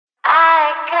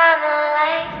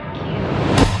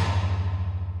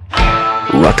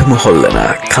රටම හොල්ලන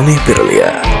කනේ පෙරලිය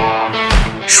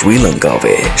ශ්‍රී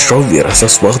ලංකාවේ ශ්‍රව්‍ය රස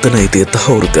ස්වාදන ඉතිය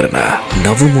තහවුරු කරන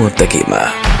නවම අත්දැකීම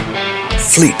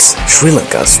Fleets Sri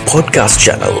Lanka's podcast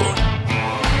channel,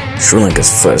 Sri Lanka's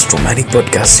first romantic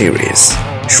podcast series,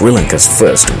 Sri Lanka's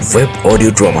first web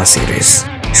audio drama series,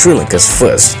 Sri Lanka's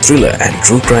first thriller and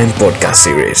true crime podcast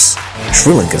series,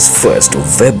 Sri Lanka's first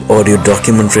web audio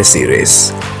documentary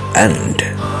series, and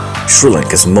Sri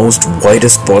Lanka's most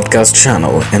widest podcast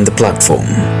channel in the platform.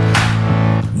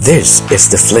 This is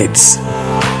the Fleets,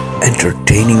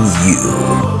 entertaining you.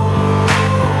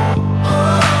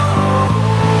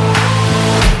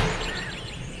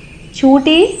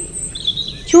 චූටි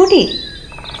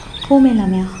කොහේ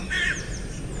ළමයා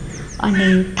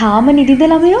අනේ තාම නිදිද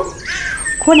ළමයෝ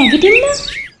කො නැගිටින්න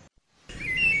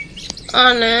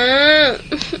අනේ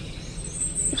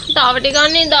තාම ටිකක්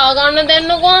නිදා ගන්න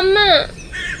දෙන්නකෝ අම්මා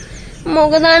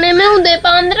මොකද අනේ මම උදේ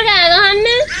පාන්දර කෑ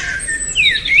ගහන්නේ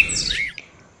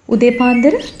උදේ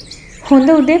පාන්දර හොඳ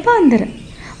උදේ පාන්දර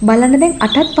බලන්න දැන්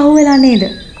 8ත් පහු වෙලා නේද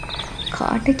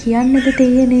කාට කියන්නද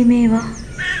තේයනේ මේවා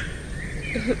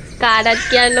කාටත්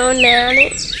කියන්න ඕනේ නෑනේ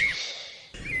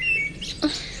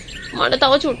මට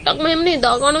තව චුට්ටක් මෙහෙම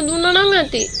නිදා ගන්න දුන්නා නම්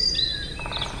ඇති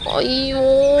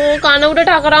අයියෝ කන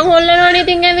උඩට අකරන් හොල්ලනවනේ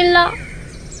ඉතින් ඇවිල්ලා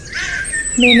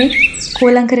මේ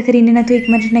කෝලම් කර කර ඉන්නේ නැතුව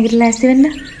ඉක්මනට නැගිටලා ඇස්ති වෙන්න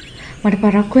මට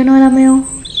පරක්කු වෙනවා ළමයෝ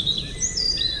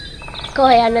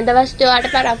කොහේ යන්නද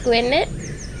වස්තුවට පරක්කු වෙන්නේ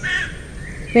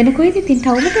වෙන කොයිද ඉතින්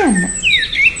ටවුමට යන්න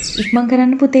ඉක්මන්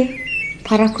කරන්න පුතේ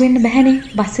පරක්කු වෙන්න බෑනේ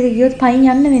බස් එක ගියොත් පයින්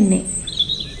යන්න වෙන්නේ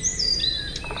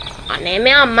අනේ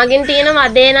මේ අම්මගෙන් තියෙන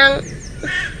වදේ නම්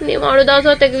නිමාඩු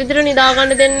දවසත් එක විතර නිදා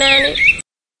ගන්න දෙන්නේ නෑනේ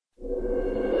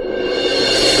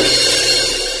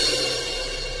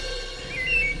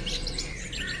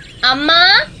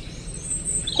අම්මා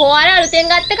කොහාර අලුතෙන්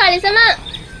ගත්ත කලිසම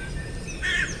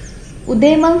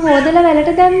උදේ මං හොදලා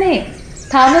වැලට දැම්මේ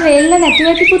තාම වේල්ල නැතුව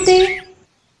ඇති පුතේ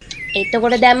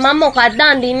එතකොට දැන් මම මොකද්ද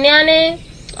අඳින්නේ අනේ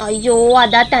අයියෝ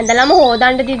අදත් ඇඳලම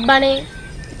හොදන්න තිබ්බනේ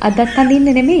අදත් අඳින්න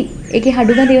නෙමෙයි ඒකේ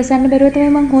හඩුගඳ ඉවසන්න බැරුව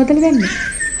තමයි මං හොදලා දැම්මේ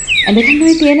ඇඳගන්න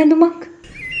ඔය තියෙන ඇඳුමක්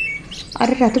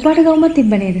අර රතු පාට ගවුමක්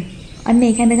තිබ්බ නේද අන්න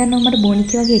ඒක ඇඳගන්නව මට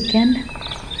බෝනික්කි වගේ එක්ක යන්න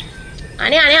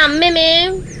අනේ අම්මේ මේ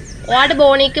ඔයාට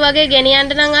බෝනික්කි වගේ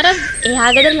ගෙනියන්න නම් අර එහා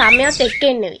ගෙදර ළමයාත් එක්ක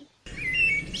එන්න වෙයි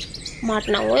මට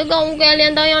නම් ඔය ගවුම්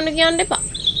කෑලියෙන් දා යන්න කියන්න එපා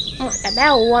මට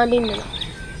බෑ ඕව අඳින්න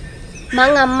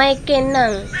මං අම්මා එක්ක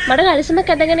එන්නම් මට කලිසමක්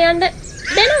ඇඳගෙන යන්න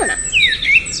දෙනවද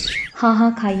හා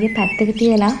කයිය පැත්තක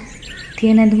තියලා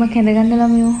තියෙන ඇඳුමක් ඇඳගන්න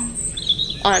ළමයෝ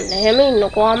අන්න එහෙම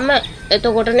ඉන්නකෝ අම්මා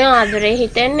එතකොටනේ ආදරේ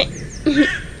හිතෙන්නේ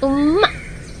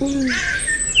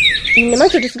ඉන්නම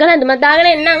සුදුසු ගන්න ඇඳුමක්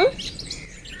දාගෙන එන්නම්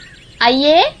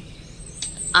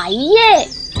අයියේ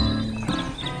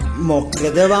මොකද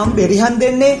වම් බෙරිහන්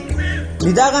දෙන්නේ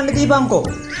නිදා ගන්න දීපන්කෝ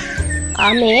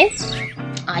ආමේ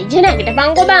අයියේ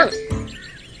නැගිටපන්කෝ බං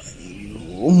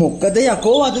මොකද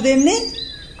යකෝ අද දෙන්නේ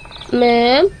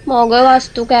මේ මොගේ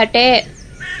වස්තු කැටේ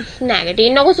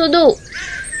නැගිටින්නකෝ සුදු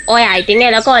ඔය අයිතින්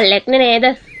එල කොල්ලෙක්නේ නේද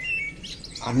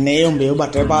අන්නේ උඹේ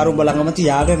බටර් පාරු උඹ ළඟම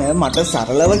තියාගෙන මට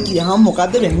සරලව කියහම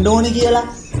මොකද්ද වෙන්න ඕනේ කියලා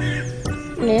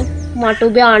නේ මට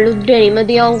උඹේ අලුත් දෙනිම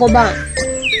දියන්කෝ බං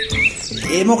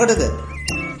ඒ මොකටද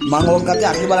මං ඕක ගත්තේ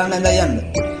අරගෙන බලන්න ඇඳලා යන්න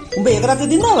උඹ ඒකටත්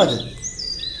දෙන්නවද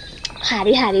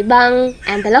හරි බං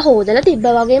ඇඳලා හොදලා තිබ්බ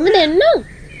වගේම දෙන්න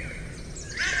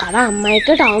අර අම්මා එක්ක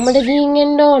ටවුමට ගිහින්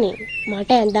එන්න ඕනේ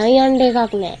මට ඇඳන් යන්න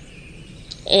එකක් නෑ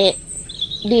ඒ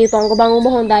දීපංග බං උඹ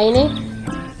හොඳයිනේ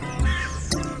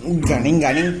ගණින්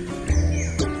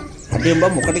අඩේ උඹ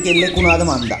මොකට කෙල්ලෙක් වුණාද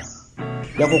මන්දා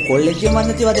යකෝ කොල්ලෙක් කියමන්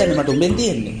නැතිවද යන්නේ මට උඹෙන්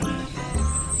තියෙන්නේ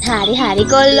හරි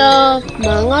කොල්ලෝ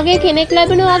මං වගේ කෙනෙක්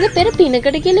ලැබෙනවා වගේ පෙර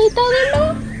පිනකට කියලා හිතා ගන්නවා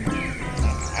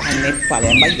අනේ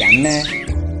ඵලයන් බයි යන්න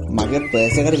මගේ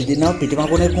පර්ස් එකට විදිනවා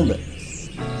පිටිමකුණේ කුඹ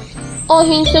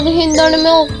අහිංසක හින්දානේ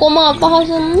මේ ඔක්කොම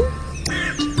අපහසුම්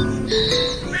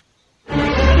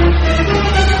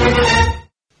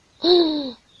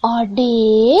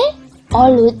අඩේ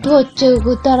අලුත්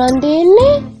වොච්චකුත් අරන්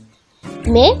දෙන්නේ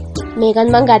මේකත්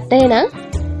මං ගත්තා එහෙනම්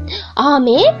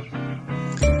මේ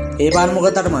ඒ පාර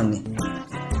මොකටද මන්නේ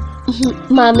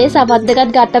මම මේ සපත්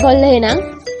දෙකත් ගත්ත කොල්ල එහෙනම්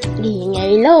ගිහින්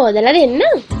ඇවිල්ලා හොදලා දෙන්න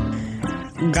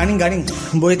ගණින්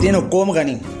උඹ ඔය තියෙන ඔක්කොම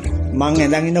ගණින් මං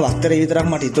ඇඳන් ඉන්න වස්ත්‍රය විතරක්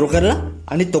මට ඉතුරු කරලා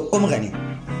අනිත් ඔක්කොම ගණින්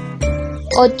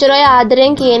ඔච්චර ඔය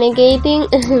ආදරෙන් කියන එකේ ඉතින්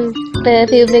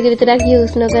පර්ෆියුම් එක විතරක්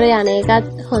යූස් නොකර යන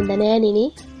එකත් හොඳ නෑ නිනි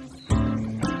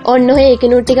ඔන්න ඔය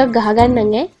ඒකිනුත් ටිකක්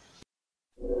ගහගන්නන්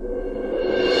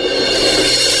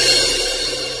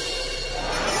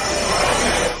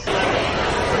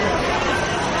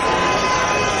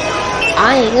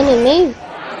ඒක නෙමෙයි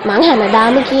මං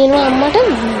හැමදාම කියනවා අම්මට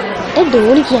මට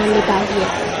දෝලි කියන්න එපා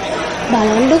කියලා.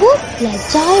 බලන්නකෝ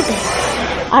ලැජ්ජාවට.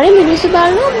 අර මිනිස්සු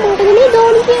බලනවා මොකටද මේ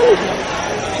දෝනි කියන්නේ කියලා.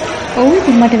 ඔව්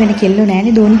ඉතින් මට වෙන කෙල්ලෝ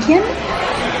නෑනේ දෝනි කියන්නේ.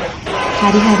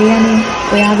 හරි අනේ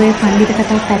ඔයාගේ පඬිත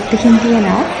කතා පැත්තකින්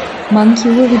තියලා මං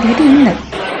කිව්ව විදිහට ඉන්න.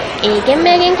 ඒකෙන්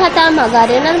මේකෙන් කතා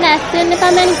මගහරින්න නම් දැස් වෙන්න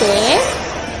පමණකේ.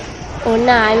 ඔන්න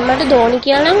ආයෙත් මට දෝනි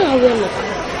කියලා නම් අහුවෙන්නේ.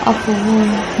 අපෝ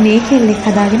මේ කෙල්ලෙක්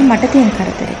හදාගෙන මට තියෙන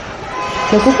කරදරේ.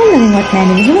 ලොකු කොල්ලෙන්වත්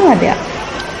නෑනේ මෙහෙම වදයක්.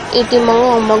 ඉතින් මම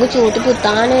අම්මගේ චූටි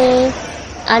පුතානේ.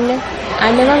 අන්න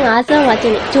මං ආසම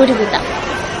වචනේ චූටි පුතා.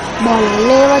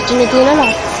 බලන්නේ වචනේ තියෙන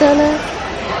ලස්සන.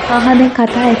 ආහනේ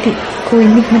කතා ඇති.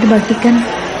 කොයින් ඉක්මනට බස් එක ගන්න.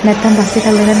 නැත්තම් බස් එක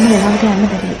අල්ලගන්න වෙලාවට යන්න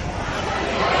බැරිද?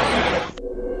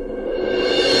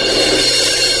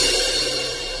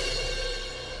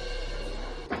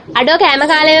 අඩෝ කෑම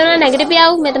කාලේ වෙනවා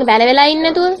නැගිටපියව් මෙතන බැල වෙලා ඉන්න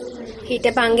නැතුව.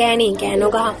 හිටපන් ගෑණී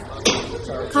කෑනෝ ගහ.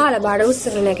 කාලා බඩ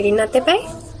උස්සර නැගිටින්නත් එපයි.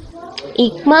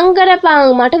 ඉක්මන් කරපන්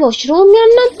මට වොෂ්රූම්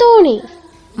යන්නත් ඕනේ.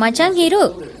 මචං හිරු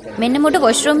මෙන්න මුට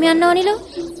වොෂ්රූම් යන්න ඕනිලු.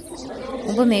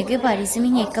 ඔබ මේකේ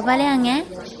පරිස්සමින් එක්ක බලයන් ඈ.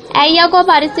 ඇයි යකෝ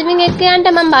පරිස්සමින් එක්ක යන්න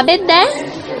මම බබෙක්ද?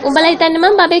 උඹලා හිතන්නේ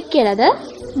මම බබෙක් කියලාද?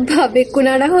 බබෙක්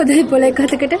වුණාට හොදයි පොලේ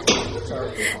කතකට.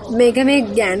 මේක මේ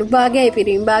ගෑනු භාගයයි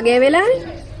පිරිමි භාගයයි වෙලානේ.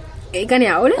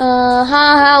 ඒකනේ අවුල.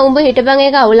 හා උඹ හිටපන්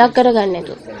ඒක අවුලක් කරගන්න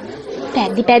නැතු.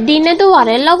 පැද්දි ඉන්න නැතුව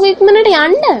වරෙල්ලකෝ ඉක්මනට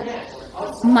යන්න.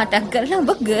 මතක් කරලා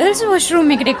ඔබ ගර්ල්ස්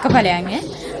වොෂ්රූම් එකට එක්ක බලයන් ඈ.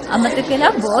 අමතක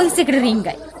වෙලා බොයිස් එකට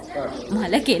රින්ගයි.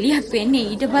 මල කෙලියක් වෙන්නේ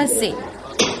ඊට පස්සේ.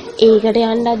 ඒකට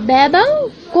යන්නත් බෑ බං.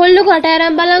 කොල්ල කට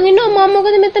අරන් බලන් ඉන්නවා මම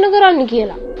මොකද මෙතන කරන්නේ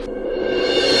කියලා.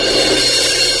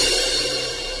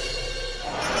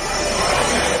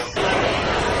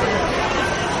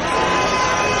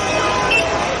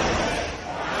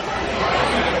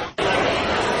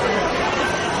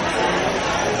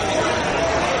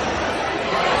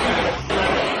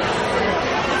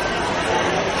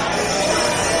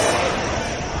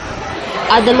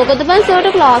 අද මොකද බං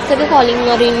සර්ට ක්ලාස් එක කලින්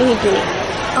වරින් හිතුනේ.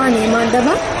 අනේ මන්ද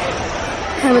බං.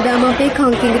 හැමදාම අපේ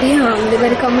කංකිඟිරිය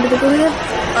හාමුදුරුවෝ කමරට කොහෙද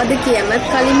අද කියමත්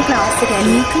කලින් ක්ලාස් එක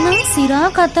යන්නේ. මේක නම් සිරා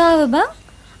කතාව බං.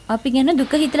 අපි ගැන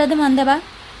දුක හිතලාද මන්ද බං.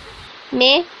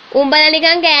 මේ උඹලා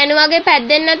නිකන් ගෑනු වගේ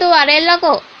පැද්දෙන්න නැතුව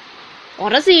වරෙල්ලකෝ.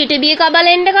 ඔර සීටීබී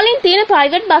කබලෙන්න කලින් තියෙන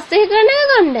ප්‍රයිවට් බස් එකක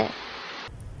නෑගන්න.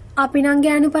 අපි නම්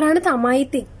ගෑනු පරාණ තමයි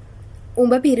ඉතින්.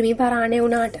 උඹ පිරිමි පරාණේ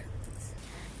වුණාට.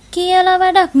 කියලා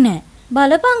වැඩක් නෑ.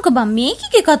 බලපංක බං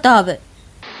මේකේ කතාව.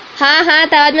 හා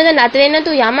තවත් මෙතන නැත වෙන්න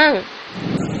තු යමන්.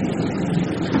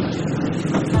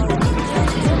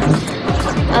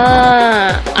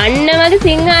 අන්න මගේ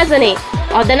සිංහාසනේ.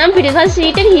 අද නම් පිටිපස්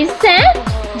සීටේ හිස්ස ඈ.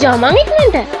 ජමන්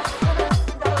ඉක්මනට.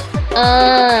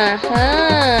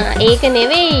 ඒක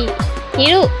නෙවෙයි.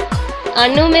 හිරු.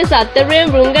 අන්නු මේ සත්ත්වප්‍රේම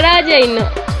බෘංගරාජයා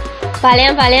ඉන්නවා.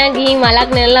 ඵලයන් ගිහින් මලක්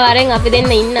නෙල්ල වරෙන් අපි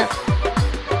දෙන්න ඉන්න.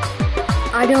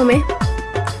 ආඩෝ මේ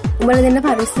උඹලා දෙන්න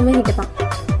පරිස්සමෙන් හිටපන්.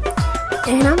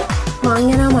 එහෙනම් මං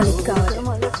යනවා මලිත් ගාවට.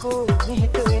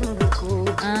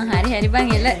 හරි බං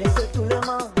එල.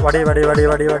 වඩේ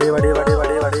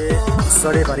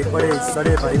ඉස්සරේ පරිප්පඩේ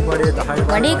 10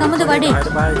 වඩේ කමුද වඩේ.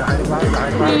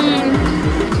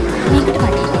 මේකට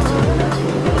වඩේ.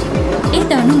 ඒ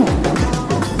දනු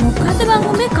මොකද්ද බං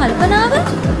උඹේ කල්පනාව?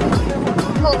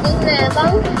 මොකුත් නෑ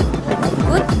බං.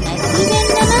 පුත් නැති වෙන්න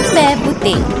නම් බෑ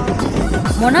පුතේ.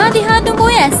 මොනා දිහාද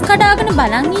ඔය ඇස් කඩාගෙන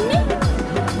බලන් ඉන්නේ?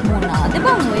 මොනාද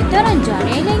බං ඔය තරම්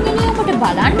ජනේලෙන් එළියට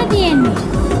බලන්න තියෙන්නේ?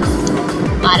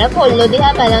 අර කොල්ලෝ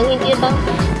දිහා බලන් හිටියේ බං.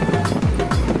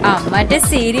 අම්මට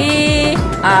සිරි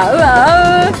ආව්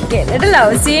කෙලට ලව්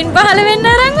සීන් පහල වෙන්න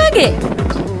අරන් වගේ.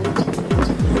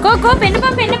 කෝ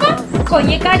පෙන්නපන්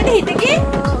කොයි එකාටද හිතකේ?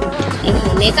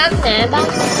 එහෙම එකක් නෑ බං.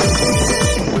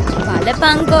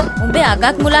 බලපංකෝ උඹේ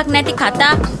අගක් මුලක් නැති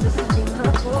කතා.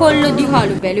 කොල්ලෝ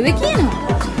දිහාලු බැලුවේ කියනවා.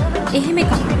 එහෙම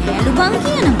එකක් නෑලු බං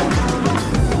කියනවා.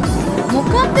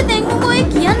 මොකක්ද දැන් උඹ ඔය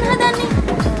කියන්න හදන්නේ?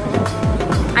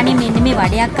 අනේ මෙන්න මේ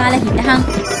වඩයක් කාලා හිටහන්.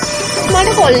 මට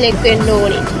කොල්ලෙක් වෙන්න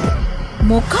ඕනේ.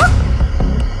 මොකක්?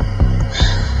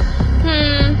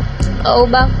 ඔව්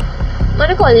බං.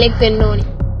 මට කොල්ලෙක් වෙන්න ඕනේ.